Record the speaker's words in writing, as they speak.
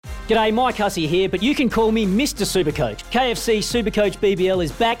G'day, Mike Hussey here, but you can call me Mr. Supercoach. KFC Supercoach BBL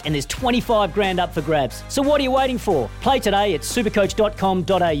is back and there's 25 grand up for grabs. So what are you waiting for? Play today at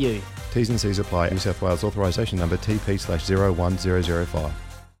supercoach.com.au. T's and C's apply. New South Wales authorisation number TP/01005.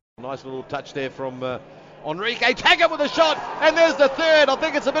 Nice little touch there from Enrique. Taggart with a shot, and there's the third. I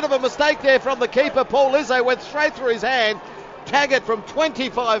think it's a bit of a mistake there from the keeper. Paul Izzo went straight through his hand. Taggart from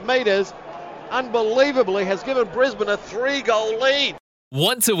 25 metres, unbelievably, has given Brisbane a 3-goal lead.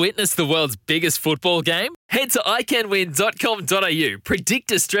 Want to witness the world's biggest football game? Head to iCanWin.com.au,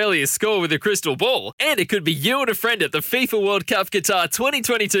 predict Australia's score with a crystal ball, and it could be you and a friend at the FIFA World Cup Qatar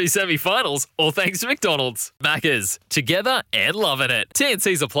 2022 semi-finals, all thanks to McDonald's. Maccas, together and loving it.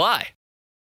 T&Cs apply.